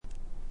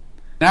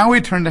Now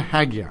we turn to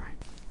Haggai.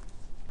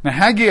 Now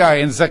Haggai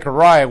and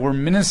Zechariah were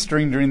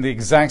ministering during the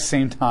exact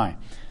same time.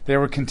 They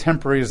were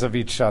contemporaries of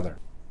each other.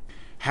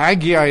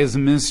 Haggai is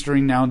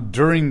ministering now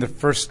during the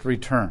first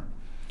return.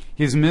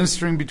 He's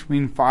ministering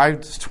between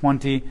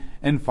 520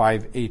 and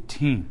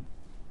 518.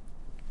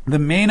 The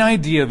main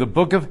idea of the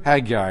book of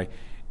Haggai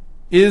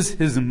is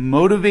his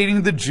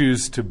motivating the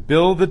Jews to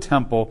build the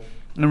temple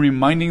and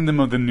reminding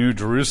them of the New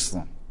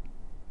Jerusalem.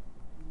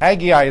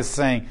 Haggai is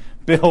saying,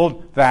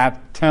 build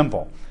that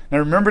temple. Now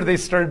remember, they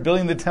started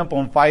building the temple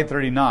in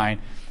 539,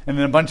 and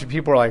then a bunch of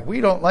people were like, we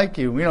don't like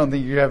you. We don't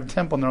think you have a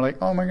temple. And they're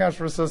like, oh my gosh,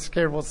 we're so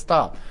scared, we'll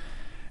stop.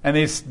 And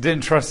they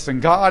didn't trust in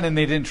God, and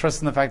they didn't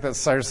trust in the fact that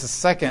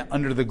Cyrus II,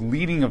 under the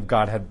leading of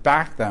God, had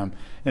backed them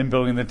in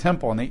building the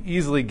temple, and they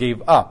easily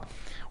gave up.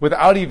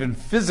 Without even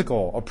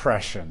physical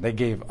oppression, they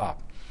gave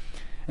up.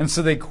 And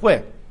so they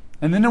quit.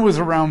 And then it was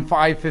around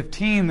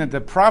 515 that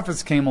the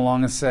prophets came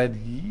along and said,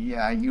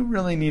 yeah, you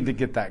really need to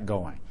get that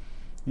going.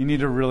 You need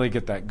to really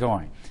get that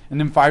going. And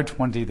in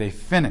 520, they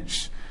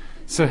finish.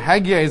 So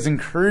Haggai is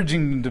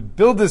encouraging them to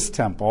build this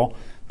temple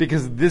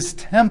because this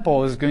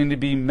temple is going to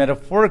be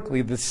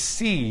metaphorically the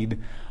seed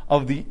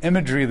of the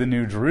imagery of the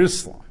New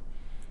Jerusalem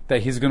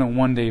that he's going to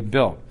one day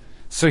build.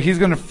 So he's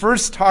going to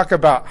first talk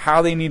about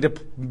how they need to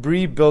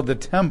rebuild the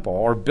temple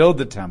or build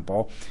the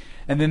temple.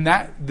 And then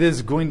that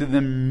is going to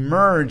then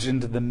merge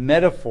into the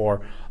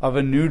metaphor of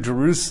a New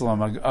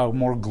Jerusalem, a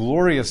more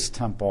glorious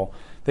temple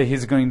that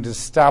he's going to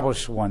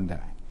establish one day.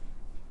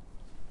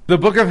 The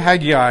book of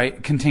Haggai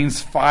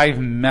contains 5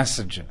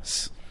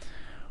 messages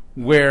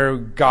where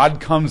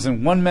God comes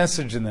in one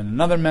message and then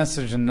another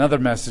message and another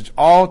message,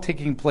 all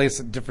taking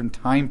place at different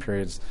time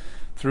periods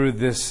through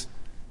this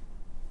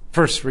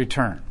first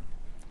return.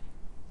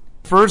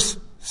 First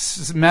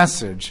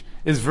message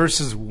is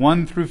verses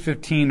 1 through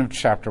 15 of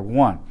chapter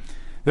 1.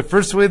 The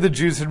first way the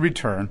Jews had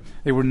returned,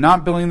 they were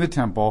not building the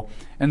temple,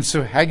 and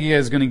so Haggai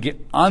is going to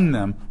get on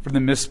them for the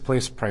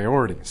misplaced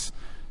priorities.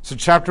 So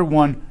chapter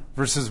 1,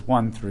 verses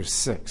 1 through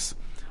 6.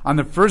 On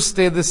the first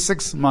day of the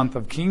 6th month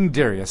of King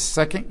Darius'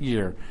 second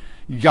year,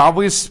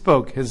 Yahweh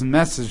spoke his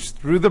message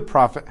through the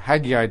prophet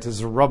Haggai to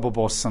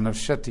Zerubbabel, son of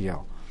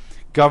Shealtiel,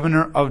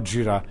 governor of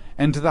Judah,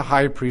 and to the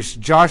high priest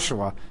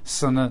Joshua,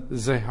 son of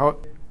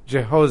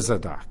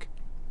Jehozadak.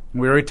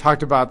 We already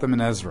talked about them in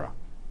Ezra.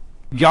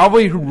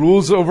 Yahweh, who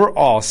rules over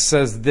all,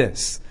 says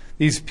this: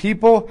 these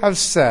people have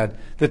said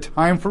the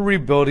time for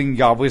rebuilding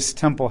Yahweh's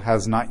temple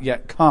has not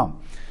yet come.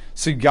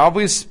 So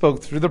Yahweh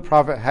spoke through the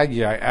prophet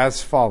Haggai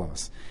as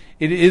follows: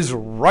 Is it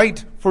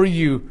right for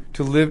you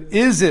to live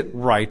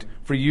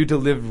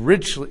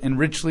richly in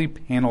richly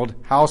paneled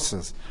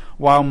houses,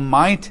 while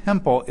my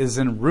temple is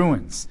in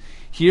ruins?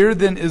 Here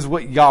then is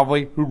what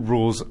Yahweh, who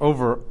rules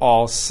over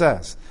all,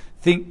 says: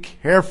 think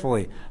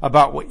carefully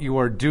about what you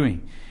are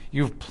doing.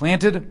 You've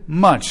planted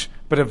much,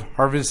 but have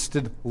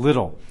harvested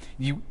little.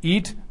 You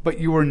eat, but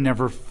you are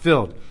never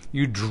filled.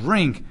 You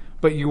drink,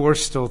 but you are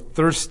still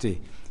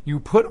thirsty. You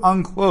put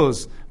on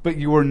clothes, but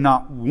you are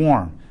not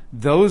warm.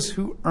 Those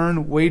who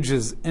earn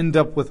wages end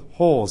up with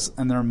holes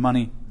in their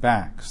money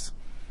bags.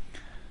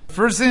 The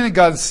first thing that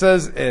God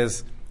says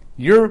is,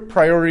 your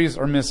priorities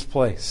are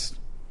misplaced.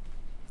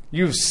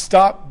 You've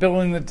stopped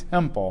building the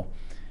temple,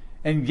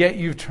 and yet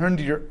you've turned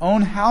to your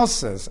own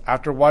houses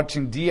after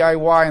watching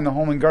DIY and the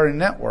Home and Garden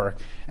Network,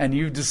 and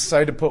you've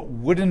decided to put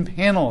wooden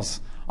panels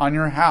on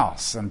your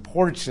house and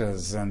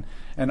porches and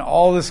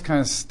all this kind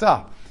of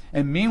stuff.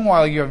 And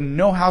meanwhile, you have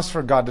no house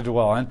for God to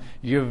dwell in.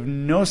 You have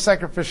no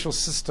sacrificial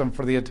system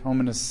for the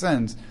atonement of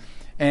sins.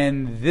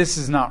 And this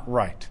is not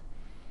right.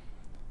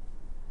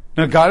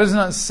 Now, God is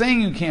not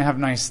saying you can't have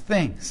nice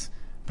things,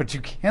 but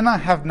you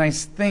cannot have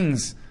nice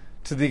things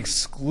to the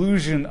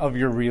exclusion of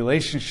your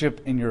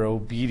relationship and your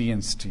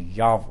obedience to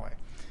Yahweh.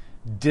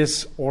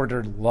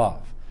 Disordered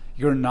love.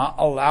 You're not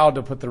allowed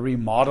to put the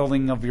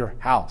remodeling of your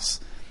house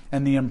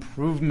and the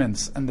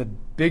improvements and the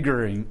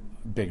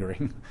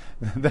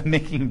the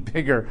making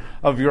bigger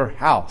of your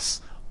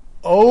house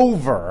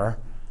over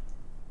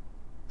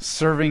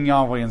serving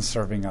Yahweh and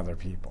serving other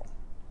people.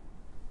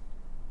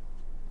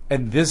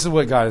 And this is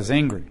what God is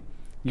angry.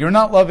 You're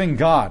not loving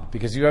God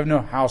because you have no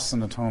house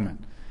in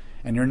atonement.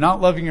 And you're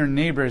not loving your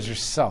neighbor as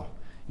yourself.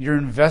 You're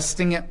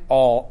investing it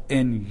all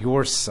in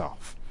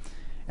yourself.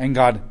 And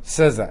God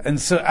says that. And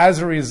so as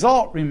a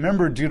result,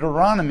 remember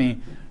Deuteronomy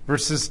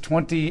verses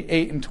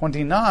 28 and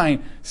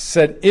 29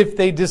 said if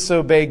they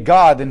disobey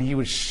God, then he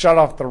would shut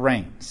off the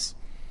rains.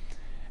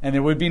 And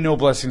there would be no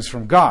blessings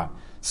from God.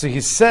 So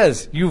he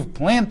says, you've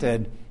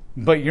planted,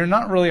 but you're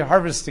not really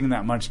harvesting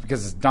that much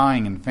because it's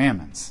dying in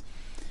famines.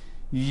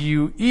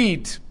 You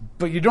eat,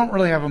 but you don't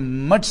really have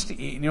much to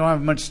eat, and you don't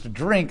have much to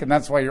drink, and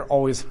that's why you're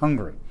always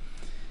hungry.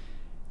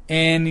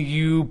 And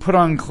you put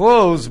on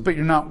clothes, but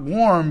you're not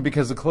warm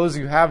because the clothes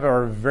you have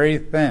are very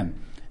thin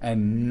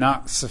and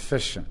not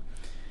sufficient.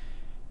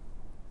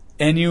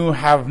 And you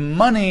have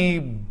money,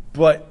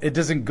 but it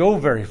doesn't go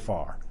very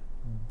far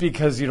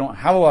because you don't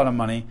have a lot of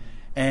money.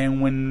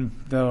 And when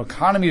the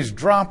economy is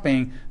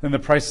dropping, then the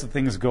price of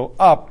things go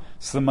up,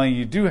 so the money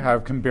you do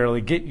have can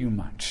barely get you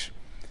much.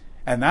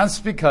 And that's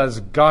because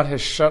God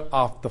has shut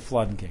off the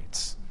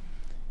floodgates.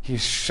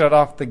 He's shut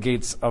off the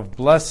gates of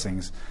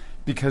blessings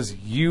because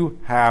you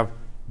have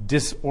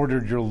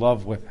disordered your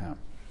love with him.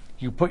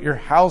 You put your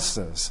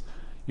houses,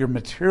 your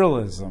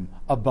materialism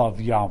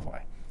above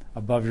Yahweh,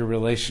 above your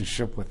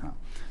relationship with him.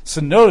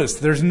 So notice,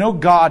 there's no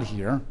God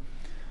here.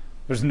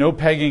 There's no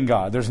pagan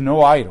God. There's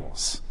no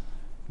idols.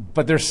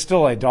 But there's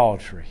still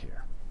idolatry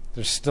here.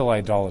 There's still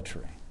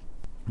idolatry.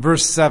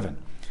 Verse 7.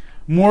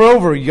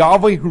 Moreover,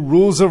 Yahweh who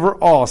rules over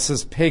all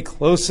says, pay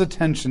close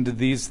attention to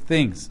these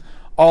things.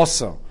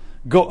 Also,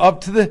 go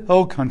up to the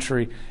hill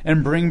country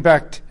and bring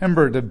back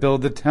timber to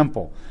build the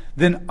temple.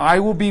 Then I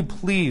will be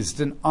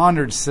pleased and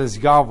honored, says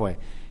Yahweh.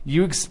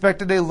 You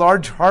expected a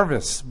large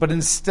harvest, but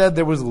instead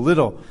there was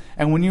little.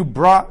 And when you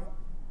brought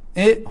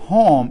it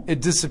home,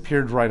 it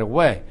disappeared right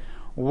away.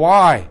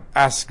 Why?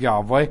 Asked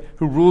Yahweh,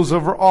 who rules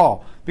over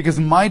all. Because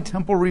my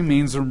temple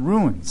remains in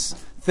ruins.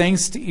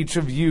 Thanks to each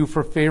of you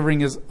for favoring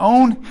his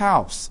own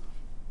house.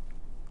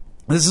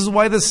 This is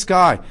why the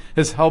sky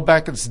has held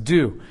back its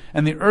dew,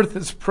 and the earth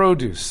its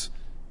produce.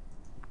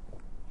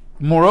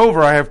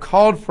 Moreover, I have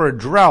called for a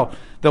drought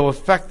that will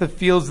affect the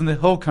fields in the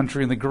hill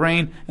country and the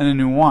grain and the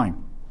new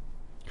wine,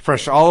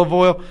 fresh olive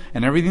oil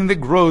and everything that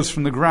grows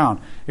from the ground.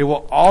 It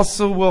will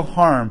also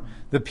harm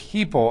the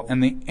people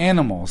and the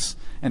animals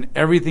and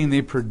everything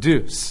they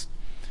produce.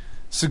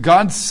 So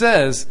God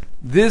says,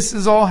 this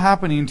is all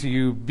happening to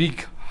you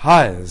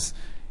because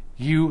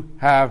you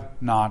have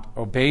not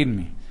obeyed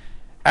me.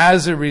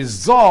 As a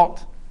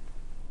result,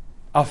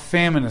 a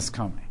famine is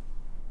coming.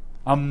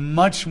 A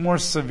much more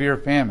severe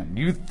famine.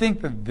 You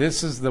think that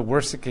this is the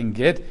worst it can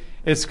get?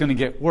 It's going to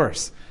get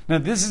worse. Now,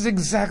 this is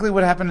exactly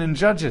what happened in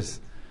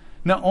Judges.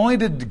 Not only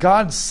did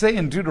God say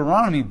in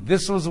Deuteronomy,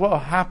 this was what will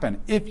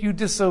happen. If you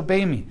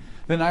disobey me,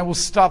 then I will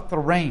stop the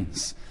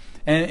rains.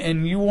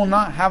 And you will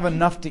not have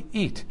enough to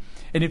eat.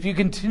 And if you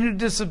continue to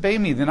disobey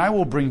me, then I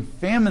will bring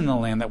famine in the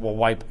land that will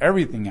wipe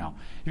everything out.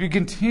 If you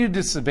continue to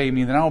disobey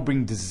me, then I will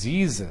bring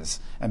diseases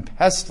and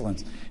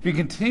pestilence. If you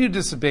continue to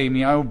disobey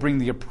me, I will bring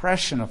the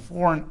oppression of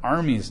foreign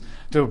armies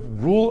to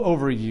rule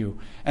over you.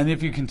 And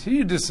if you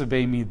continue to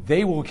disobey me,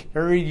 they will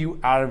carry you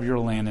out of your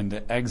land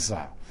into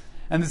exile.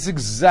 And that's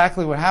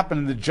exactly what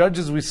happened in the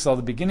Judges. We saw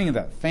the beginning of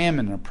that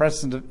famine and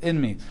oppression of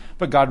enemies.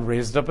 But God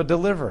raised up a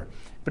deliverer.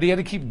 But he had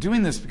to keep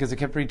doing this because they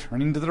kept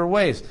returning to their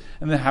ways.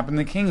 And that happened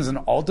to the kings. And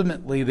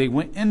ultimately, they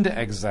went into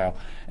exile.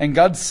 And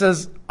God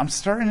says, I'm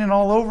starting it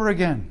all over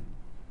again.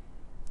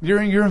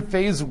 You're in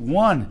phase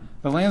 1.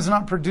 The land's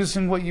not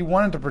producing what you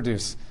want it to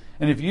produce.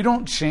 And if you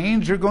don't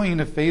change, you're going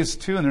into phase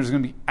 2, and there's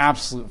going to be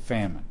absolute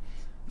famine.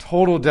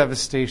 Total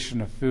devastation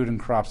of food and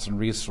crops and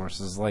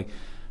resources. Like,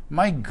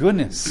 my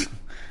goodness.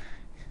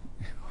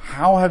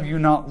 How have you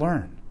not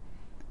learned?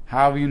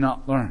 How have you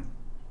not learned?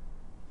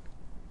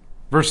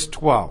 Verse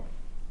 12.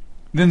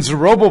 Then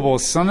Zerubbabel,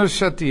 son of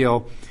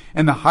Shealtiel,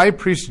 and the high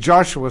priest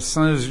Joshua,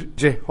 son of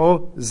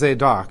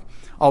Jehozadak,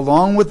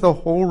 along with the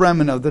whole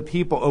remnant of the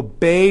people,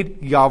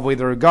 obeyed Yahweh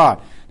their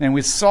God. And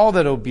we saw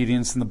that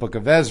obedience in the book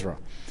of Ezra.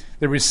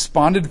 They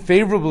responded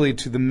favorably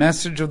to the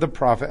message of the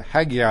prophet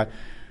Haggai,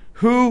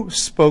 who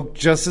spoke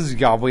just as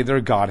Yahweh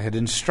their God had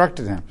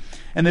instructed him.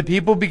 And the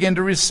people began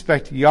to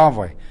respect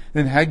Yahweh.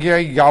 Then Haggai,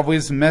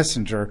 Yahweh's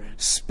messenger,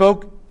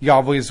 spoke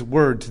Yahweh's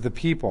word to the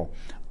people.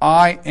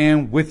 I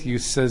am with you,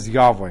 says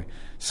Yahweh.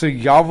 So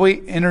Yahweh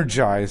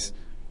energized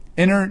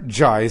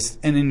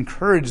and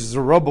encouraged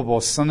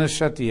Zerubbabel, son of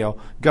Shealtiel,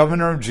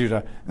 governor of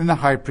Judah, and the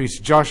high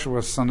priest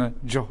Joshua, son of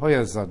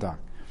Jehozadak.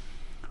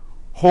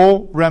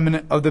 Whole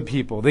remnant of the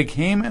people. They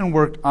came and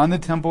worked on the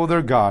temple of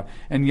their God,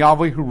 and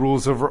Yahweh who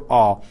rules over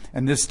all.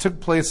 And this took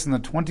place in the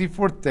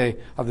 24th day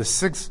of the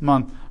 6th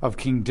month of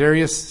King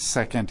Darius'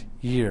 second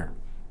year.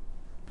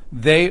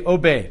 They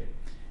obeyed,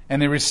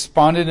 and they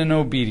responded in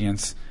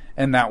obedience,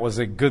 and that was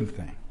a good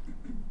thing.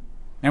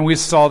 And we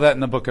saw that in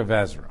the book of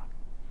Ezra.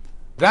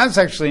 That's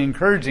actually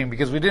encouraging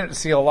because we didn't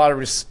see a lot of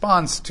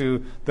response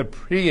to the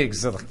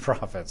pre-exilic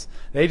prophets.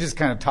 They just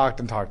kind of talked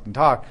and talked and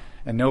talked,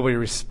 and nobody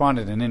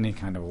responded in any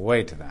kind of a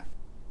way to that.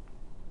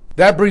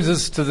 That brings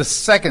us to the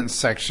second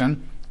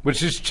section,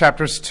 which is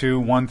chapters 2,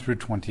 1 through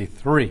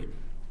 23.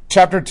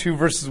 Chapter 2,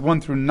 verses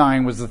 1 through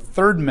 9 was the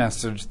third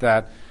message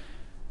that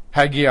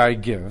Haggai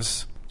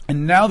gives.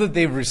 And now that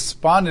they've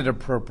responded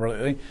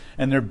appropriately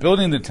and they're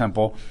building the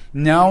temple,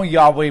 now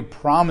Yahweh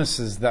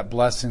promises that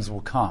blessings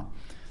will come,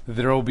 that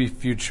there will be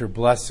future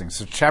blessings.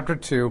 So chapter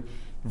 2,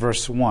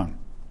 verse 1.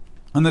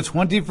 On the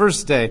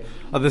 21st day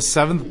of the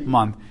 7th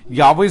month,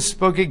 Yahweh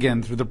spoke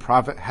again through the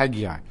prophet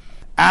Haggai.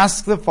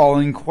 Ask the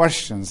following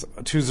questions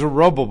to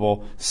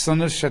Zerubbabel,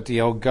 son of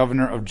Shealtiel,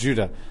 governor of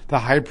Judah, the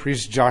high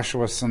priest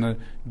Joshua, son of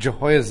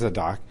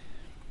Jehozadak,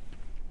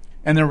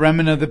 and the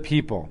remnant of the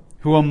people,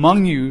 who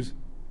among you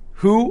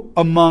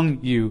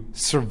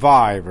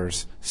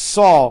survivors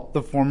saw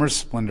the former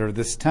splendor of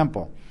this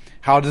temple?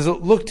 How does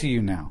it look to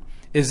you now?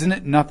 Isn't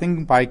it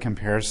nothing by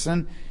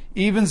comparison?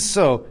 Even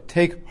so,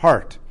 take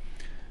heart.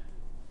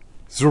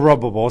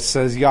 Zerubbabel,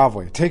 says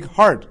Yahweh. Take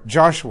heart,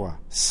 Joshua,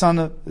 son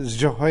of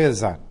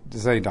Jehozadak,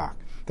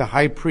 the the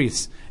high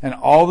priests, and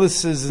all the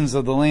citizens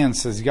of the land,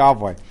 says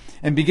Yahweh,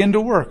 and begin to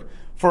work.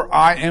 For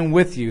I am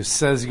with you,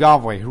 says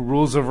Yahweh, who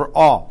rules over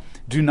all.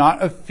 Do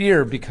not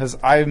fear, because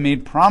I have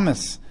made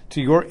promise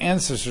to your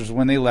ancestors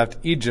when they left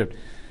Egypt.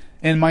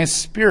 And my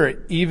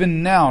spirit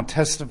even now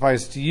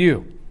testifies to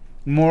you.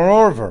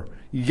 Moreover,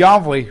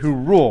 Yahweh, who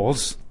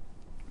rules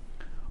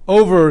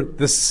over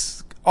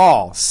this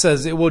all,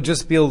 says it will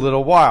just be a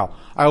little while.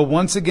 I will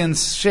once again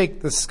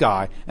shake the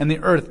sky and the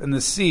earth and the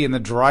sea and the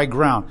dry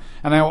ground.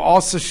 And I will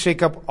also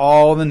shake up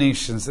all the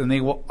nations, and they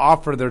will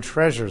offer their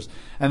treasures.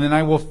 And then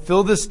I will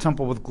fill this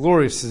temple with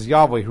glory, says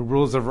Yahweh, who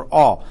rules over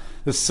all.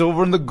 The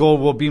silver and the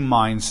gold will be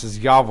mine, says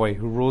Yahweh,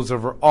 who rules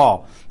over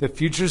all. The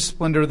future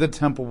splendor of the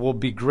temple will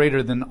be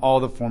greater than all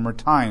the former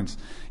times.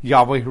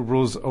 Yahweh, who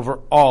rules over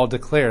all,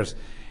 declares,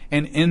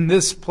 and in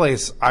this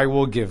place I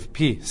will give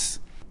peace.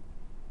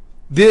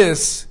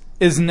 This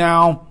is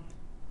now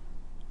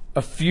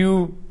a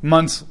few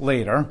months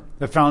later.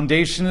 The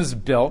foundation is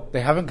built.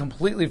 They haven't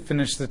completely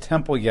finished the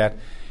temple yet,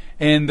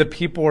 and the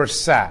people are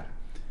sad.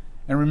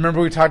 And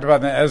remember, we talked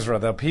about in Ezra,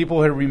 the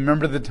people had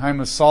remembered the time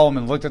of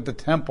Solomon, looked at the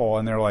temple,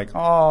 and they're like,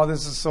 oh,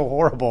 this is so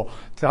horrible.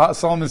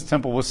 Solomon's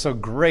temple was so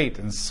great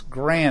and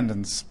grand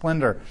and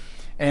splendor.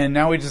 And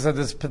now we just have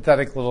this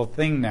pathetic little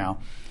thing now,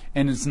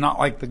 and it's not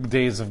like the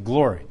days of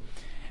glory.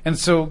 And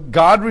so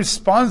God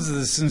responds to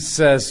this and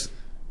says,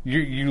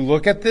 you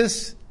look at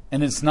this,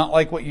 and it's not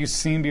like what you've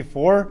seen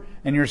before,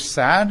 and you're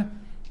sad.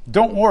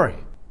 Don't worry,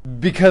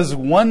 because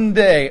one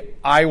day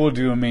I will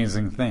do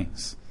amazing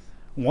things.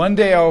 One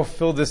day I will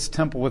fill this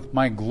temple with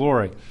my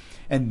glory,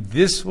 and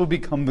this will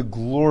become the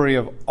glory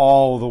of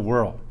all the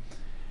world.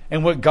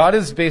 And what God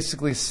is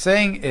basically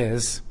saying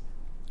is,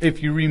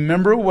 if you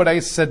remember what I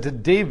said to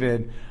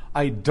David,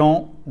 I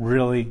don't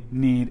really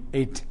need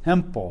a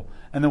temple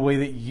in the way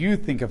that you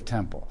think of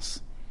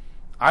temples.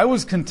 I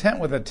was content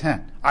with a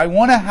tent. I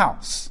want a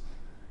house.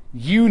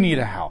 You need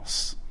a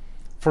house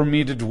for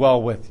me to dwell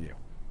with you.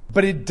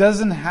 But it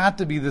doesn't have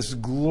to be this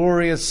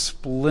glorious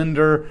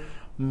splendor,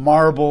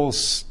 marble,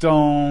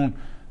 stone,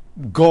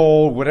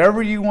 gold,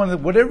 whatever you want,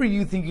 whatever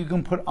you think you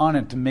can put on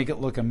it to make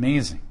it look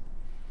amazing.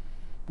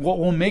 What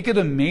will make it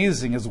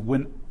amazing is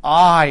when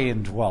I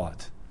indwell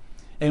it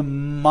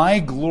and my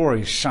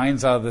glory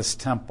shines out of this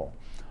temple.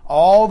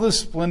 All the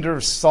splendor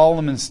of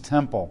Solomon's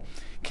temple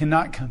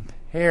cannot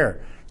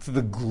compare to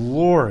the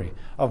glory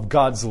of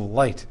God's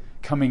light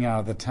coming out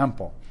of the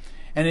temple.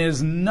 And it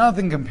is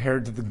nothing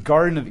compared to the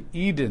Garden of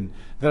Eden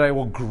that I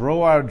will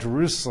grow out of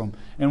Jerusalem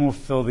and will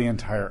fill the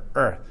entire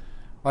earth.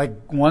 Like,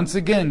 once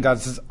again, God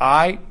says,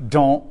 I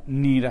don't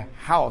need a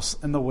house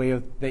in the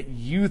way that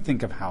you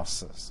think of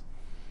houses.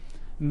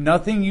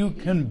 Nothing you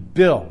can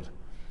build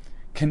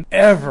can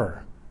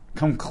ever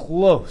come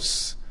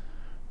close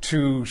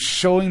to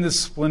showing the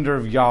splendor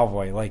of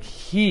Yahweh like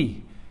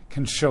He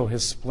can show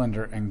His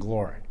splendor and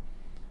glory.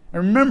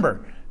 And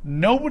remember,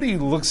 nobody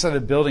looks at a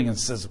building and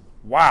says,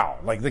 wow,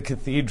 like the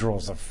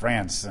cathedrals of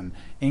France and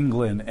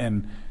England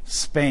and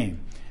Spain.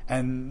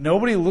 And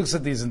nobody looks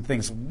at these and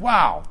thinks,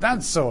 wow,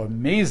 that's so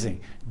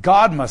amazing.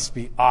 God must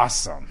be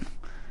awesome.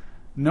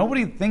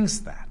 Nobody thinks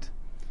that.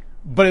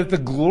 But if the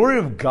glory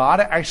of God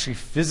actually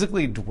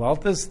physically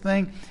dwelt this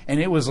thing, and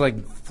it was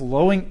like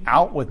flowing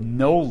out with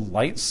no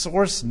light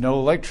source, no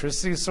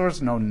electricity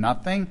source, no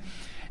nothing,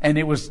 and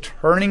it was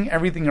turning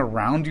everything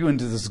around you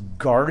into this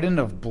garden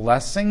of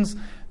blessings,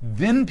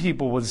 then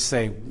people would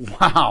say,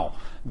 wow,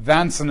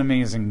 that's an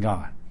amazing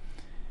God.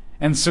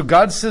 And so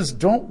God says,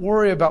 don't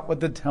worry about what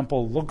the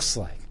temple looks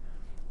like.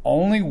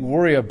 Only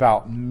worry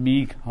about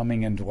me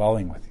coming and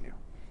dwelling with you.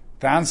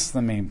 That's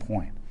the main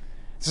point.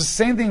 It's the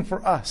same thing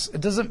for us. It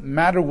doesn't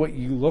matter what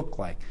you look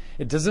like.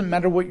 It doesn't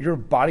matter what your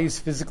body's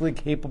physically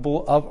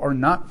capable of or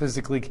not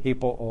physically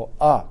capable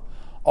of.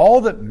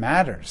 All that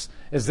matters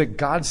is that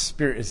God's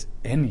Spirit is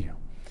in you.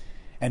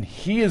 And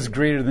He is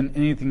greater than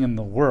anything in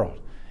the world.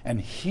 And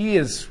He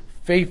is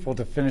faithful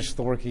to finish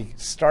the work He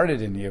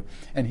started in you.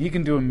 And He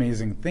can do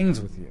amazing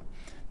things with you.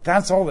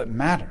 That's all that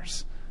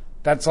matters.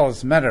 That's all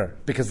that's matter.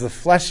 Because the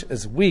flesh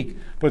is weak,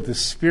 but the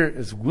Spirit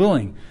is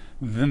willing.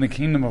 Then the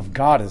kingdom of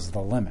God is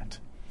the limit.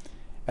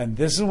 And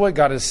this is what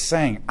God is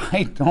saying.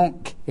 I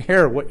don't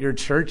care what your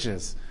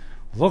churches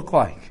look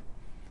like.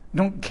 I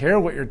don't care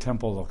what your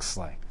temple looks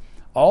like.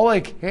 All I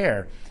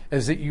care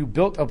is that you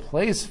built a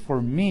place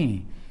for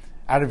me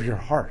out of your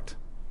heart.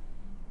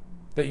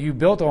 That you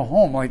built a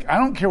home. Like, I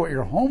don't care what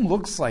your home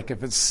looks like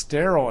if it's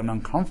sterile and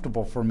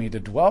uncomfortable for me to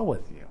dwell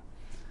with you.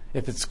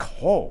 If it's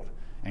cold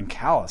and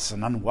callous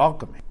and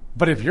unwelcoming.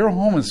 But if your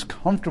home is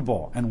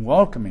comfortable and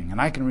welcoming and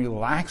I can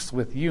relax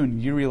with you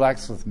and you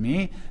relax with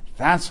me,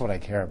 that's what I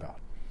care about.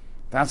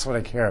 That's what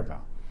I care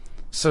about.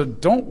 So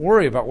don't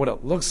worry about what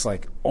it looks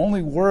like.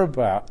 Only worry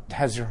about,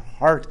 has your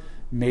heart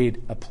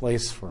made a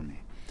place for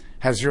me?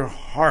 Has your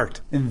heart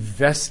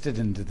invested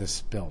into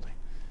this building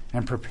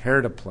and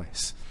prepared a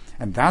place?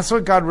 And that's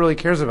what God really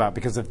cares about,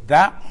 because if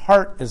that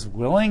heart is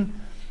willing,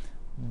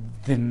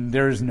 then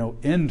there is no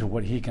end to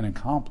what He can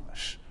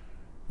accomplish,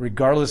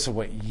 regardless of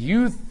what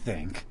you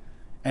think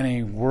in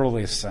a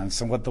worldly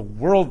sense and what the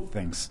world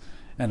thinks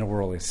in a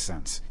worldly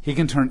sense. He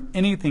can turn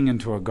anything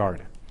into a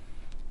garden.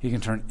 He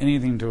can turn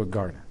anything into a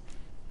garden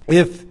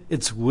if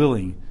it's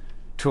willing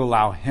to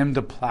allow him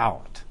to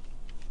plow it.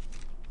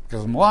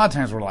 Because a lot of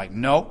times we're like,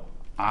 nope,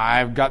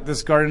 I've got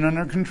this garden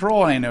under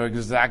control and I know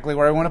exactly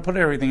where I want to put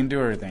everything and do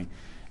everything.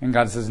 And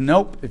God says,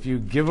 nope, if you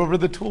give over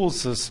the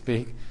tools, so to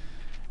speak,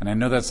 and I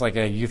know that's like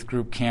a youth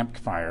group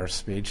campfire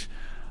speech,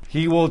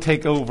 he will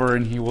take over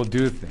and he will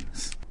do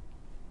things.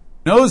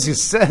 Notice he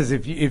says,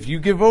 if you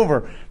give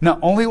over, not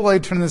only will I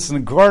turn this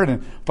into a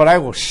garden, but I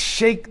will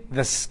shake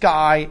the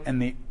sky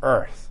and the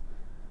earth.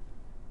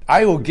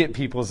 I will get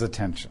people's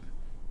attention.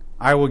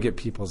 I will get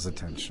people's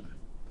attention.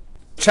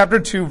 Chapter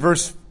 2,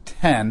 verse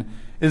 10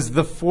 is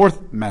the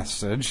fourth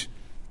message.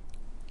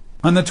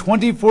 On the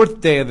 24th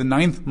day of the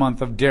 9th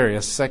month of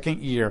Darius'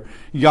 second year,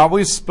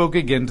 Yahweh spoke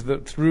again to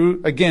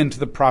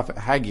the prophet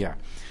Haggai.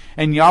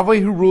 And Yahweh,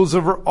 who rules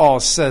over all,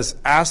 says,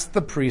 ask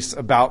the priests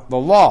about the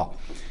law.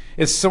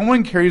 If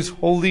someone carries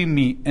holy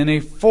meat in a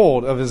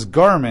fold of his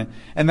garment,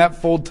 and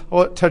that fold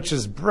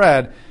touches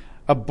bread,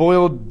 a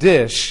boiled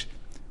dish,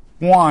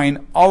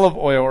 wine, olive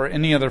oil, or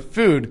any other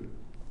food,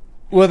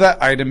 will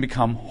that item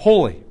become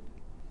holy?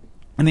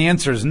 And the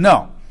answer is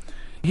no.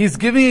 He's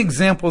giving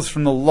examples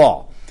from the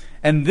law.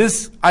 And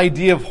this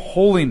idea of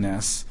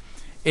holiness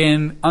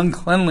in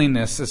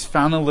uncleanliness is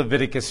found in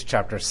Leviticus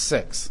chapter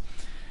 6.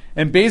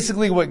 And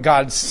basically what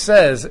God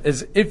says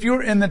is if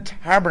you're in the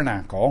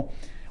tabernacle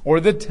or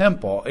the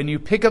temple and you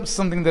pick up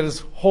something that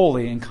is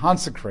holy and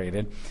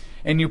consecrated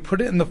and you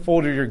put it in the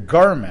fold of your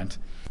garment,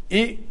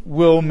 it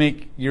will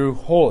make you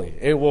holy.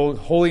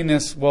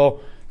 Holiness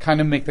will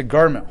kind of make the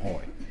garment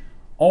holy.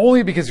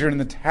 Only because you're in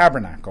the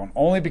tabernacle, and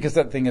only because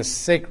that thing is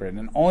sacred,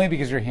 and only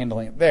because you're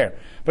handling it there.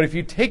 But if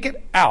you take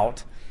it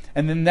out,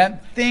 and then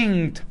that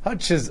thing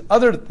touches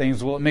other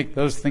things, will it make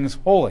those things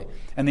holy?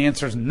 And the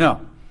answer is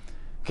no.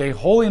 Okay,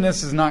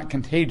 holiness is not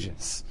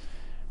contagious.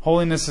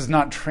 Holiness is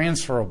not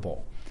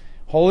transferable.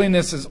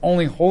 Holiness is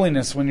only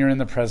holiness when you're in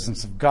the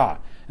presence of God.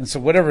 And so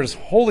whatever is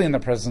holy in the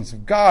presence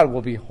of God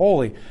will be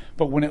holy.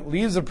 But when it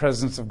leaves the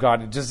presence of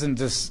God, it doesn't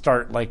just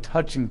start like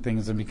touching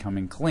things and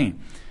becoming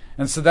clean.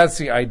 And so that's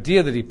the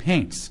idea that he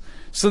paints.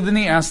 So then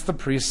he asks the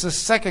priests a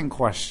second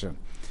question.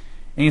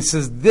 And he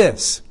says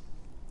this.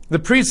 The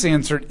priests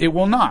answered, it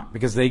will not,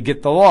 because they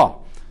get the law.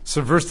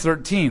 So verse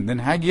 13, then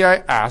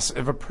Haggai asks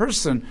if a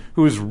person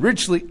who is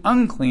richly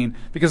unclean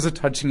because of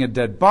touching a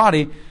dead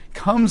body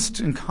comes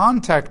in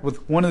contact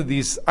with one of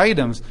these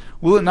items,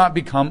 will it not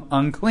become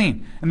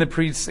unclean? And the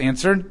priests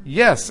answered,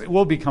 yes, it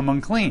will become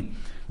unclean.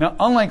 Now,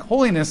 unlike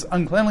holiness,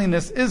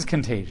 uncleanliness is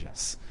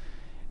contagious.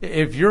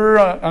 If you're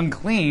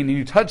unclean and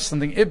you touch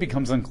something, it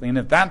becomes unclean.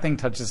 If that thing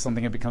touches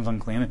something, it becomes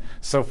unclean, and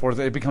so forth.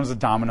 It becomes a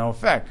domino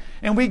effect.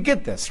 And we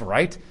get this,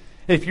 right?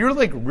 If you're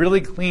like really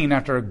clean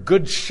after a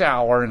good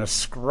shower and a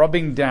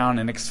scrubbing down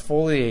and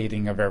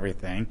exfoliating of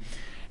everything,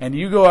 and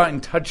you go out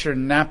and touch your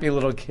nappy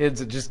little kids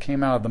that just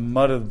came out of the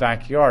mud of the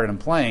backyard and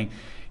playing,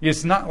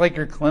 it's not like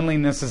your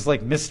cleanliness is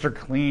like Mr.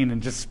 Clean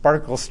and just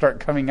sparkles start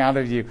coming out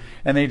of you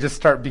and they just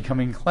start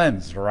becoming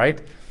cleansed,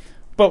 right?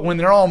 But when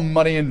they're all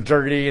muddy and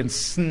dirty and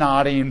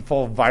snotty and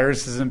full of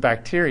viruses and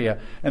bacteria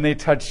and they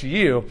touch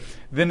you,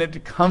 then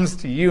it comes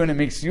to you and it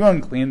makes you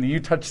unclean. Then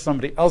you touch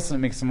somebody else and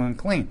it makes them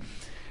unclean.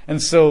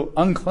 And so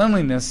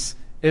uncleanliness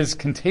is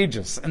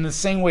contagious. In the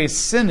same way,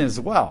 sin is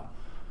well.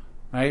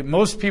 Right?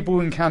 Most people who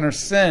encounter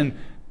sin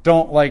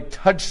don't like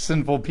touch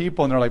sinful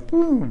people and they're like,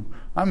 boom,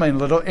 I'm a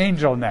little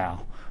angel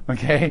now.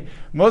 Okay?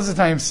 Most of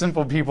the time,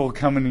 sinful people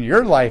come into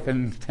your life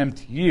and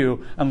tempt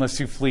you, unless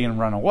you flee and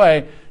run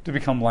away, to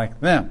become like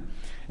them.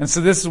 And so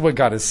this is what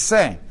God is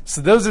saying.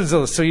 So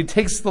he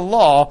takes the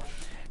law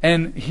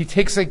and he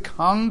takes a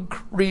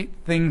concrete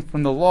thing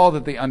from the law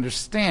that they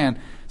understand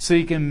so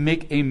he can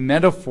make a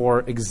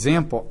metaphor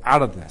example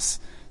out of this.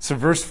 So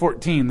verse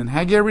 14, then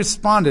Haggai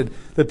responded,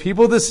 the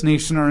people of this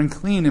nation are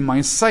unclean in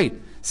my sight,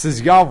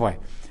 says Yahweh,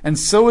 and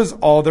so is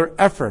all their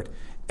effort.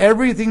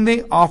 Everything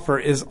they offer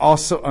is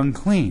also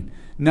unclean.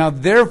 Now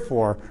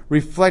therefore,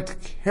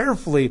 reflect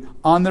carefully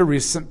on the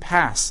recent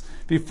past.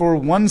 Before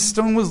one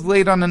stone was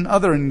laid on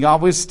another in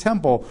Yahweh's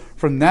temple,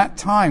 from that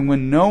time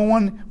when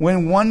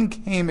one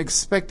came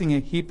expecting a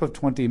heap of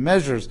 20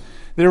 measures,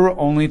 there were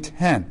only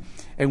 10.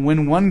 And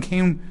when one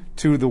came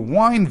to the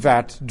wine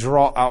vat to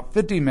draw out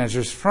 50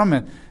 measures from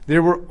it,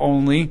 there were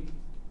only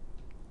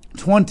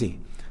 20.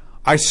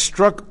 I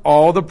struck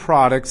all the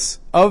products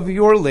of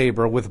your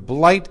labor with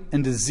blight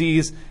and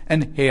disease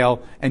and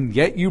hail, and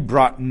yet you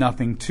brought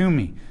nothing to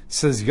me,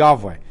 says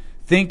Yahweh.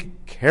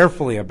 Think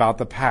carefully about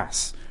the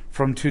past.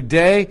 From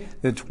today,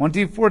 the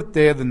 24th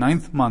day of the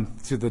 9th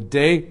month, to the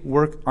day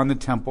work on the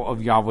temple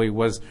of Yahweh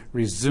was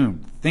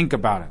resumed. Think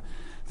about it.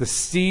 The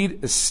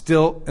seed is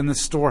still in the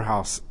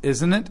storehouse,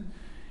 isn't it?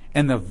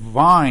 And the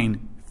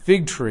vine,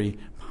 fig tree,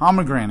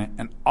 pomegranate,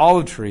 and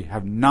olive tree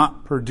have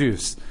not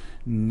produced.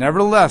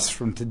 Nevertheless,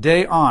 from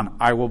today on,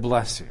 I will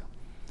bless you.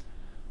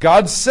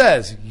 God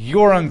says,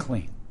 you're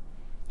unclean.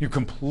 You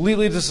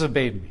completely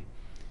disobeyed me.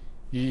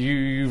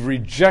 You've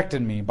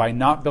rejected me by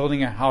not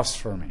building a house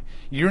for me.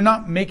 You're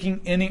not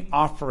making any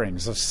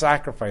offerings of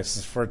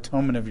sacrifices for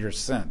atonement of your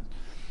sin.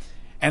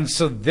 And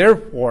so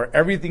therefore,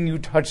 everything you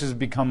touch has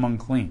become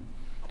unclean.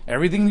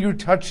 Everything you're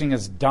touching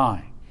is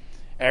dying.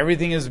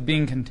 Everything is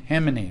being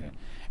contaminated.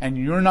 And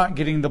you're not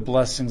getting the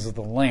blessings of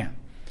the land.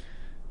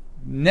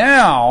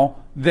 Now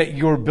that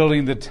you're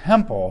building the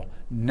temple,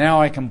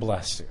 now I can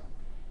bless you.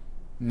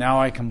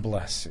 Now I can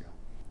bless you.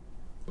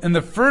 In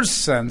the first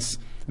sense,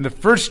 in the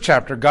first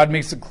chapter, God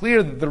makes it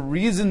clear that the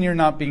reason you're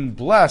not being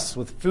blessed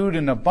with food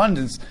in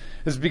abundance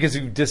is because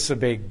you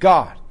disobeyed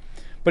God.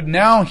 But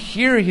now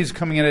here he's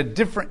coming at a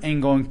different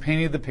angle and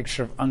painting the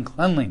picture of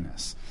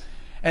uncleanliness.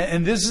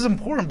 And this is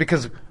important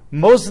because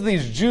most of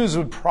these Jews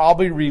would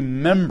probably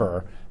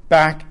remember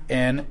back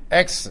in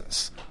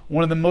Exodus,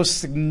 one of the most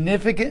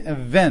significant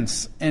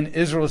events in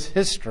Israel's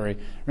history.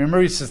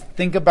 Remember, he says,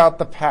 think about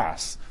the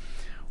past,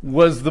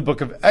 was the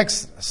book of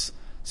Exodus.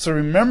 So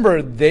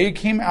remember, they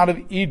came out of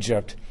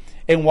Egypt,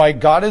 and why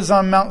God is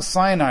on Mount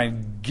Sinai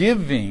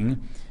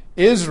giving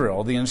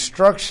Israel the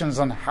instructions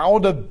on how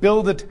to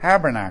build a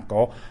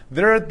tabernacle,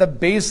 they're at the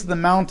base of the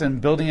mountain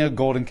building a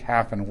golden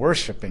calf and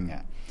worshiping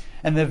it.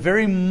 And the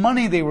very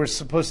money they were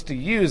supposed to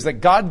use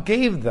that God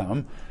gave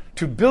them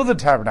to build the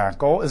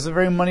tabernacle is the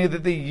very money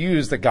that they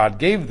used that God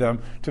gave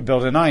them to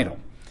build an idol.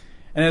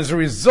 And as a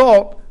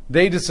result,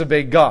 they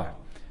disobeyed God.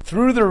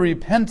 Through their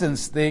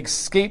repentance, they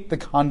escaped the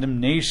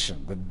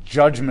condemnation, the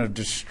judgment of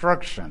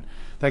destruction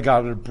that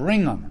God would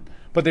bring on them.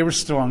 But they were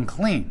still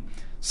unclean.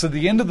 So at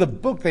the end of the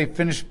book, they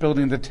finished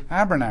building the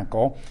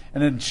tabernacle.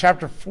 And in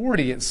chapter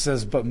 40, it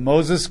says, but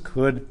Moses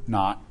could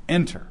not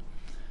enter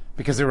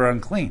because they were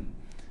unclean.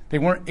 They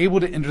weren't able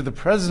to enter the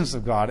presence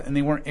of God, and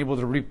they weren't able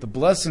to reap the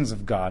blessings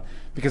of God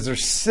because their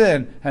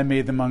sin had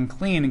made them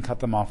unclean and cut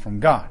them off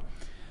from God.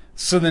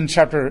 So then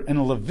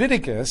in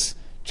Leviticus,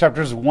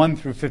 chapters 1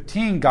 through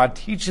 15, God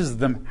teaches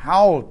them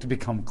how to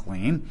become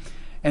clean.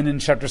 And in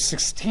chapter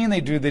 16, they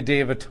do the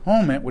Day of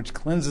Atonement, which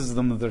cleanses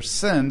them of their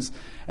sins.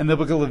 And the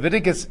book of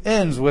Leviticus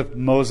ends with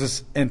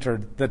Moses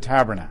entered the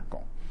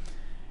tabernacle.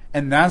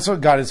 And that's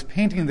what God is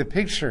painting the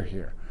picture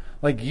here.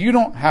 Like, you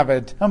don't have a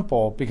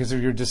temple because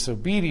of your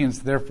disobedience,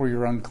 therefore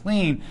you're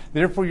unclean,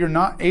 therefore you're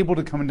not able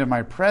to come into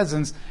my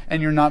presence,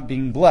 and you're not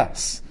being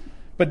blessed.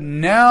 But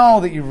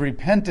now that you've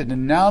repented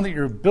and now that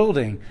you're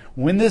building,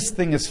 when this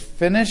thing is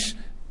finished,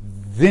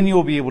 then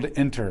you'll be able to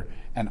enter,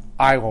 and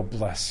I will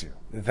bless you.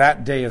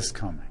 That day is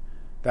coming.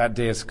 That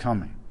day is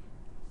coming.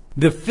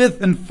 The fifth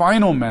and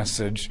final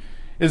message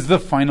is the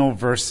final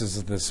verses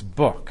of this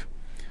book.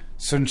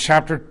 So in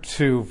chapter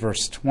 2,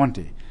 verse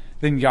 20,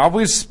 then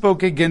Yahweh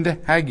spoke again to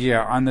Haggai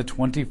on the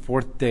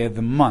 24th day of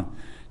the month.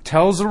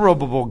 Tell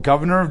Zerubbabel,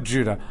 governor of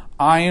Judah,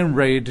 I am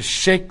ready to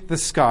shake the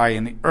sky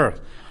and the earth.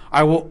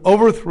 I will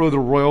overthrow the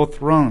royal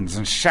thrones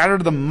and shatter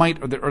the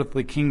might of the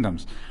earthly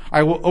kingdoms.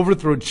 I will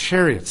overthrow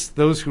chariots,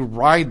 those who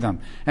ride them,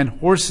 and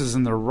horses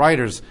and their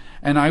riders,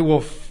 and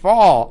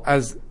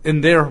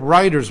their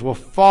riders will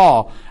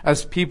fall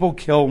as people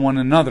kill one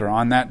another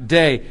on that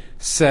day,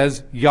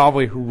 says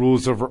Yahweh who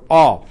rules over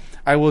all.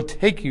 I will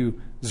take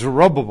you,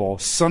 Zerubbabel,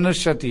 son of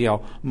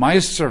Shealtiel, my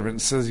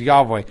servant, says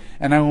Yahweh,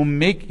 and I will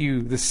make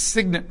you the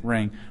signet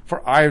ring,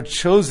 for I have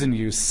chosen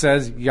you,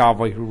 says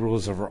Yahweh who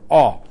rules over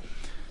all.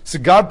 So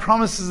God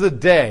promises a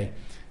day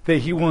that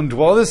he will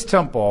indwell this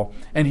temple,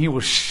 and he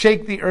will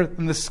shake the earth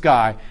and the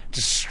sky,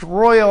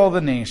 destroy all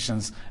the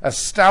nations,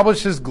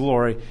 establish his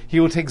glory. He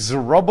will take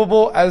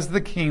Zerubbabel as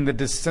the king, the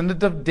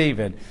descendant of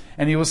David,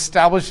 and he will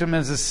establish him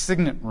as a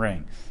signet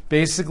ring.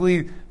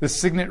 Basically, the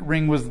signet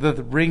ring was the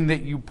ring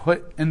that you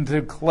put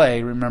into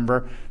clay,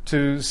 remember,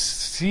 to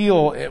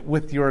seal it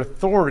with your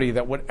authority,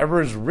 that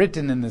whatever is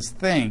written in this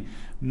thing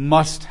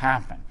must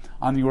happen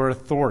on your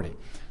authority.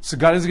 So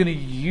God is going to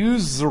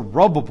use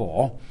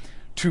Zerubbabel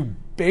to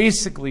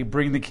basically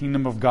bring the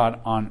kingdom of God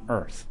on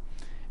earth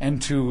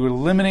and to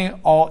eliminate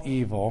all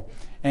evil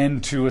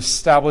and to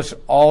establish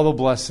all the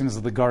blessings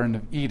of the Garden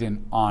of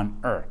Eden on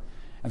earth.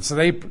 And so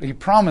he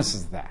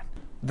promises that.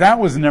 That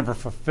was never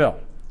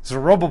fulfilled.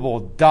 Zerubbabel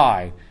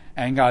died,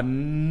 and God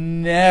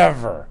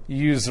never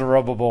used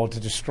Zerubbabel to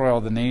destroy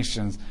all the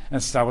nations and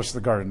establish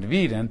the Garden of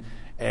Eden,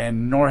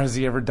 and nor has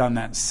he ever done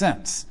that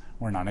since.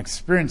 We're not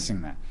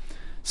experiencing that.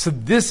 So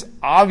this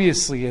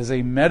obviously is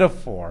a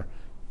metaphor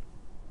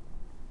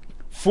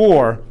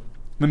for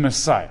the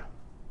Messiah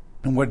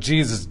and what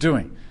Jesus is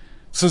doing.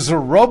 So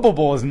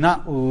Zerubbabel is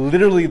not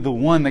literally the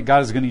one that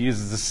God is going to use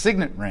as a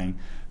signet ring.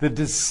 The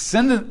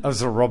descendant of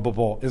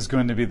Zerubbabel is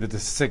going to be the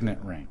signet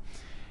ring.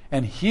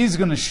 And he's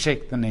going to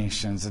shake the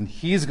nations, and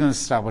he's going to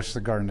establish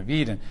the Garden of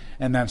Eden,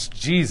 and that's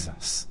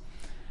Jesus.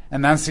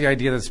 And that's the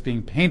idea that's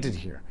being painted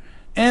here.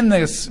 In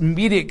this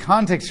immediate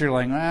context, you're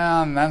like,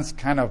 well, that's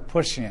kind of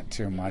pushing it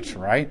too much,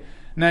 right?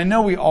 And I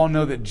know we all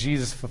know that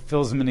Jesus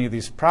fulfills many of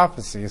these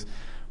prophecies,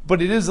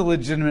 but it is a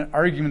legitimate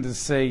argument to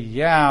say,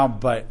 yeah,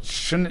 but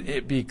shouldn't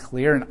it be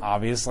clear and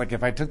obvious? Like,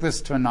 if I took this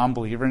to a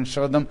non-believer and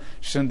showed them,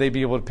 shouldn't they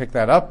be able to pick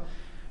that up?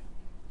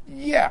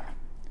 Yeah.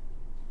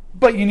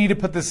 But you need to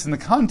put this in the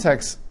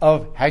context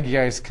of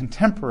Haggai's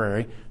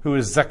contemporary, who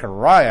is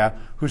Zechariah,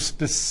 who's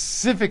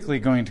specifically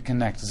going to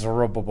connect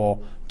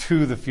Zerubbabel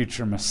to the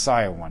future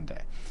Messiah one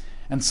day.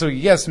 And so,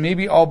 yes,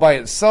 maybe all by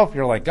itself,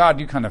 you're like, God,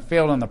 you kind of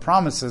failed on the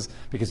promises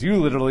because you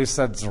literally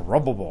said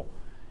Zerubbabel,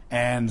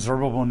 and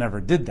Zerubbabel never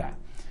did that.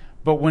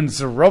 But when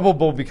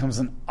Zerubbabel becomes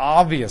an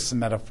obvious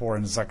metaphor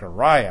in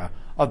Zechariah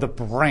of the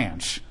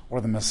branch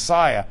or the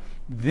Messiah,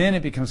 then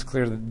it becomes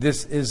clear that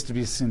this is to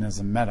be seen as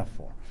a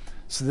metaphor.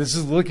 So this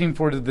is looking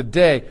forward to the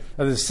day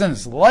of the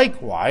descendants.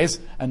 Likewise,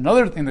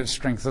 another thing that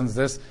strengthens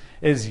this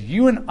is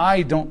you and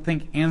I don't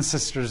think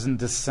ancestors and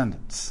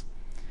descendants.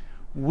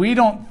 We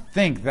don't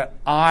think that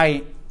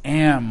I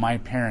am my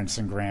parents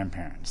and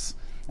grandparents,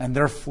 and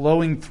they're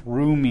flowing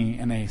through me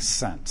in a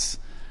sense.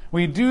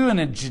 We do in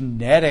a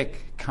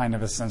genetic kind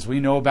of a sense. We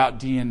know about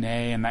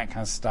DNA and that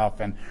kind of stuff,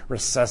 and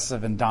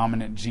recessive and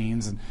dominant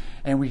genes,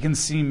 and we can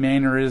see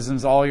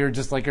mannerisms. Oh, you're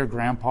just like your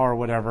grandpa or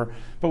whatever.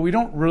 But we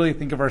don't really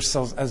think of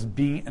ourselves as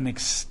being an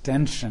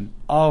extension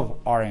of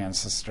our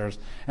ancestors,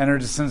 and our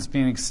descendants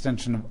being an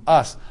extension of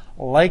us,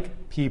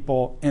 like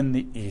people in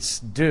the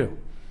East do.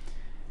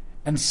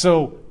 And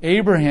so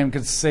Abraham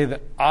could say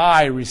that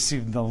I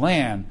received the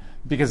land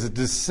because the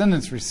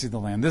descendants received the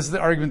land. This is the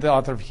argument the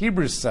author of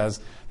Hebrews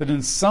says, that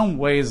in some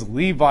ways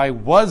Levi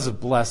was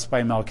blessed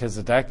by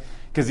Melchizedek,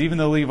 because even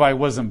though Levi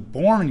wasn't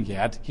born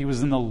yet, he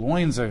was in the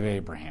loins of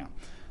Abraham.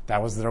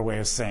 That was their way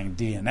of saying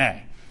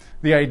DNA.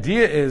 The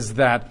idea is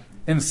that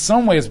in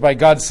some ways, by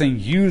God saying,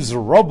 you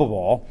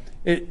Zerubbabel,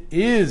 it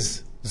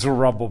is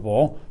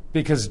Zerubbabel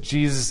because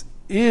Jesus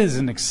is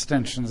an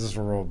extension of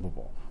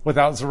Zerubbabel.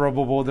 Without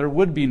Zerubbabel, there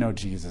would be no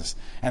Jesus.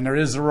 And there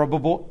is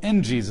Zerubbabel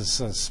in Jesus,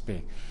 so to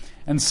speak.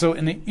 And so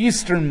in the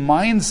Eastern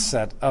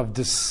mindset of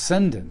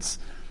descendants,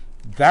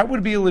 that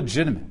would be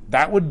legitimate.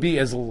 That would be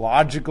as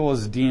logical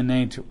as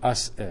DNA to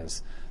us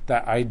is.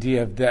 That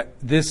idea that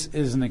this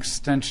is an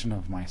extension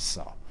of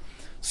myself.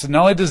 So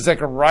not only does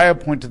Zechariah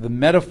point to the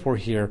metaphor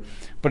here,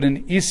 but in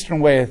the Eastern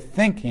way of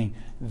thinking,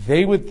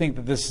 they would think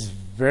that this is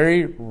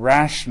very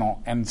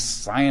rational and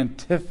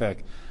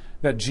scientific,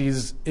 that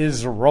Jesus is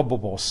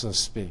Zerubbabel, so to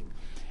speak.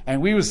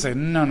 And we would say,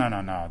 no,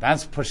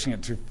 that's pushing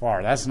it too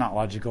far. That's not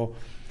logical.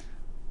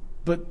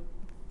 But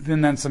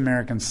then that's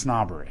American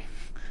snobbery,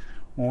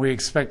 when we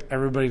expect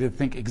everybody to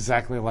think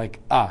exactly like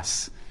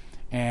us,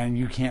 and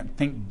you can't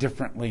think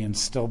differently and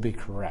still be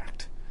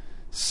correct.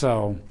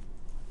 So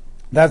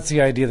that's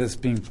the idea that's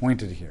being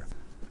pointed here.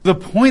 The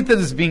point that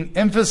is being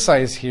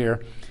emphasized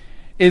here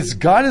is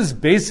God is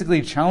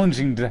basically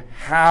challenging to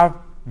have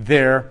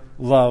their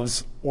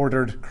loves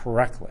ordered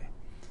correctly.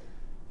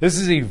 This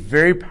is a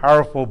very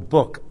powerful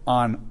book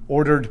on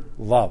ordered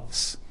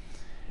loves.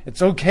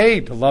 It's okay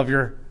to love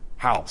your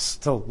house,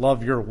 to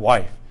love your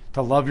wife,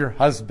 to love your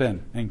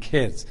husband and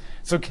kids.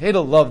 It's okay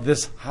to love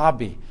this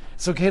hobby.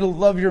 It's okay to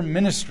love your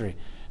ministry.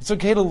 It's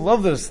okay to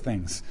love those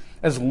things,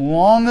 as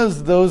long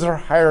as those are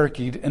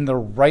hierarchied in the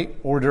right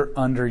order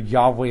under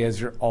Yahweh as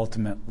your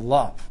ultimate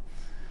love.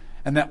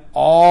 And that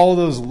all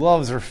those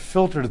loves are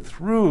filtered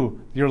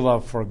through your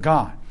love for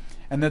God.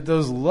 And that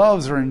those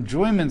loves are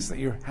enjoyments that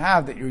you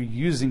have that you're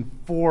using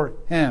for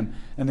Him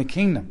and the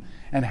kingdom.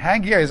 And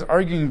Haggai is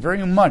arguing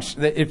very much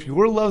that if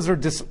your loves are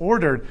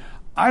disordered,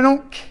 I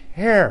don't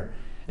care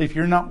if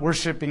you're not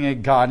worshiping a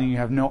God and you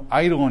have no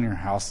idol in your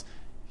house.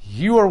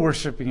 You are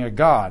worshiping a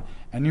God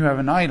and you have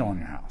an idol in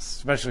your house,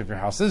 especially if your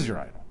house is your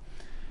idol.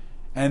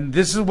 And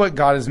this is what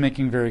God is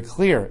making very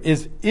clear,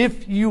 is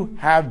if you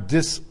have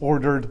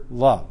disordered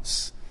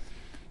loves,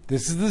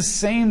 this is the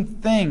same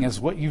thing as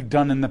what you've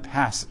done in the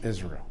past,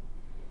 Israel.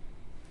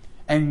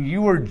 And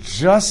you are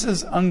just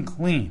as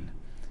unclean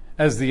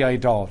as the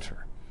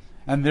idolater.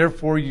 And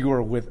therefore you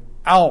are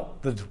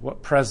without the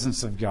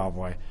presence of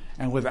Yahweh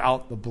and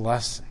without the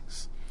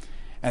blessings.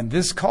 And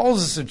this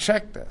calls us to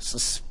check this.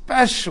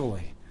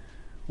 Especially,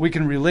 we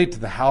can relate to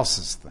the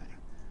houses thing.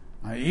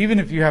 Even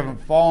if you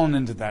haven't fallen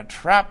into that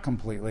trap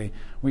completely,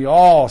 we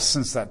all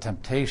sense that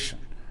temptation.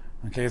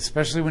 Okay,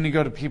 especially when you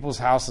go to people's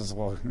houses.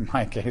 Well, in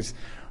my case,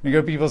 when you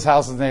go to people's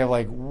houses, they have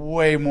like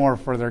way more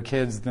for their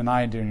kids than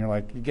I do. And you're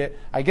like,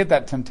 I get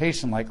that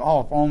temptation, like,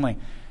 oh, if only.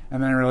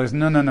 And then I realize,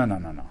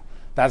 no.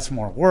 That's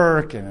more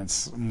work, and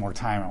it's more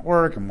time at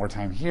work, and more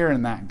time here,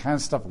 and that kind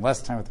of stuff, and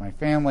less time with my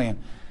family,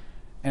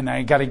 and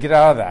I got to get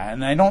out of that.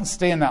 And I don't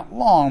stay in that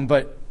long,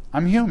 but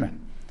I'm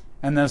human,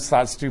 and those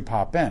thoughts do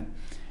pop in.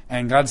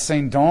 And God's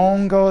saying,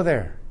 don't go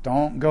there.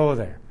 Don't go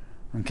there.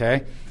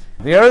 Okay?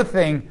 The other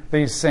thing that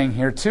He's saying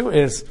here, too,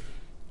 is,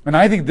 and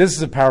I think this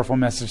is a powerful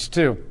message,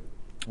 too,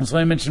 as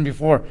I mentioned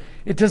before,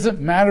 it doesn't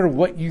matter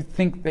what you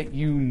think that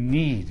you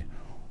need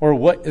or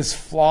what is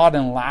flawed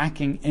and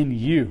lacking in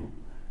you.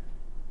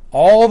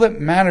 All that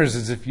matters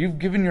is if you've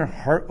given your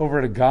heart over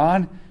to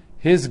God,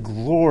 His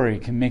glory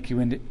can make you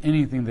into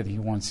anything that He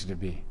wants you to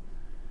be.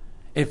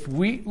 If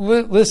we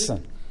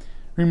listen,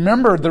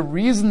 remember the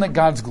reason that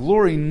God's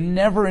glory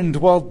never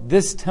indwelt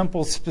this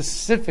temple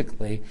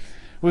specifically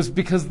was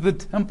because the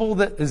temple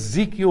that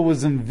Ezekiel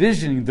was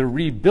envisioning, the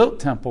rebuilt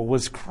temple,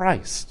 was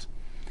Christ.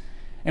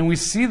 And we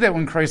see that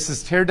when Christ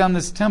says, tear down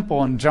this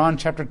temple in John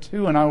chapter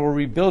 2, and I will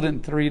rebuild it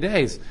in 3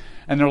 days.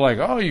 And they're like,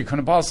 oh, you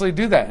couldn't possibly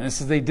do that. And it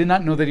says they did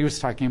not know that he was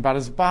talking about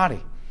his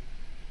body.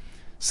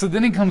 So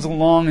then he comes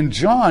along in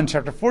John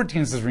chapter 14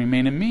 and says,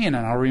 remain in me and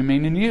I'll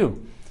remain in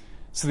you.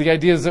 So the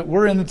idea is that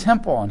we're in the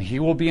temple and he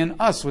will be in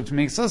us, which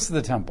makes us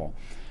the temple.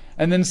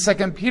 And then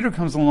 2 Peter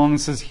comes along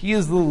and says he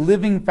is the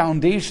living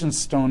foundation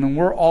stone and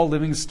we're all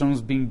living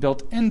stones being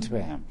built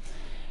into him.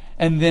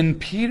 And then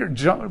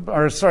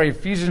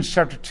Ephesians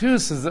chapter 2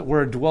 says that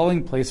we're a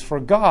dwelling place for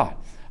God,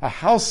 a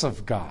house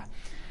of God.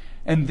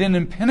 And then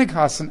in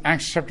Pentecost in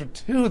Acts chapter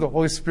 2, the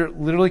Holy Spirit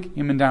literally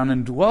came down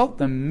and dwelt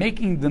them,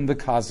 making them the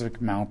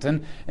cosmic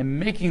mountain and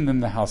making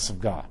them the house of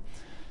God.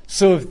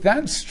 So if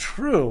that's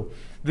true,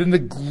 then the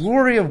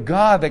glory of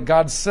God that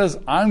God says,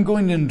 I'm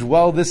going to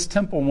indwell this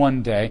temple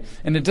one day,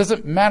 and it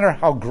doesn't matter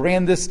how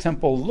grand this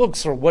temple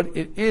looks or what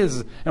it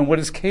is and what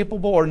it's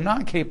capable or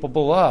not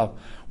capable of,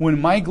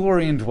 when my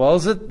glory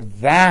indwells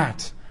it,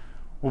 that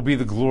will be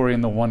the glory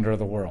and the wonder of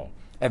the world.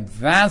 And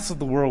that's what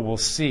the world will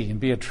see and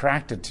be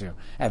attracted to.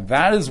 And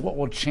that is what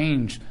will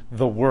change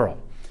the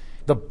world.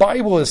 The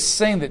Bible is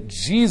saying that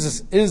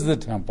Jesus is the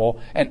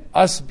temple and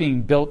us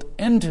being built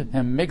into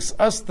him makes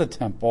us the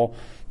temple.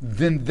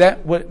 Then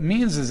that what it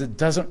means is it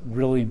doesn't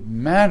really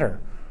matter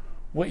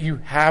what you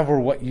have or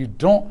what you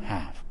don't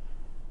have.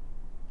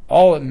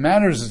 All it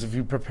matters is if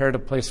you prepared a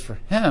place for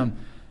him,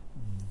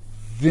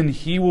 then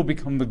he will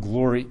become the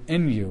glory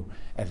in you.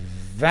 And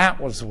that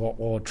was what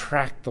will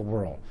attract the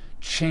world,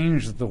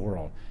 change the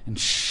world, and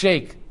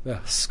shake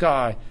the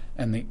sky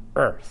and the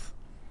earth.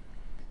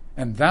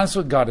 And that's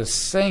what God is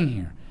saying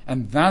here.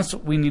 And that's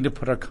what we need to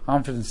put our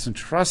confidence and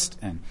trust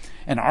in.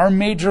 And our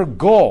major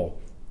goal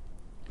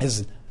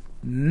is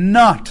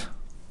not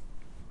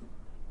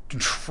to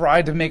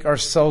try to make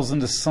ourselves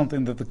into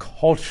something that the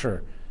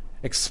culture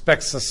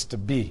expects us to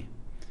be.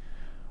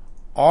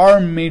 Our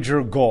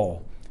major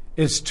goal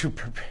is to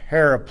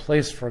prepare a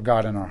place for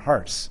God in our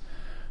hearts,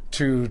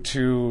 to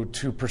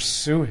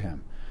pursue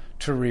him,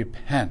 to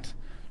repent,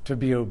 to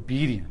be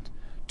obedient,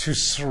 to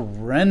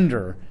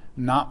surrender,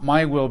 not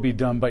my will be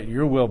done, but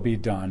your will be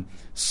done,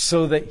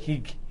 so that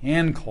he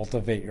can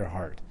cultivate your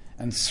heart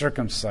and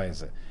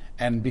circumcise it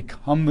and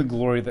become the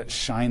glory that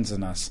shines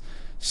in us,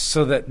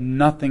 so that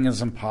nothing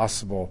is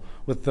impossible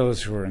with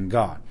those who are in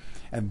God.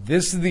 And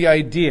this is the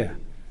idea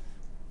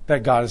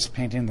that God is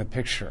painting the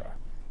picture of.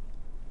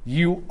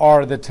 You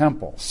are the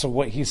temple. So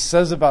what he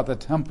says about the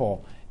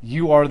temple,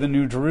 you are the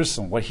New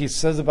Jerusalem. What he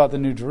says about the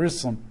New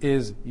Jerusalem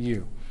is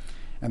you.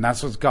 And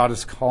that's what God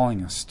is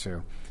calling us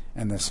to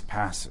in this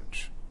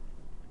passage.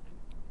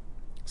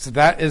 So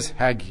that is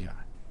Haggai.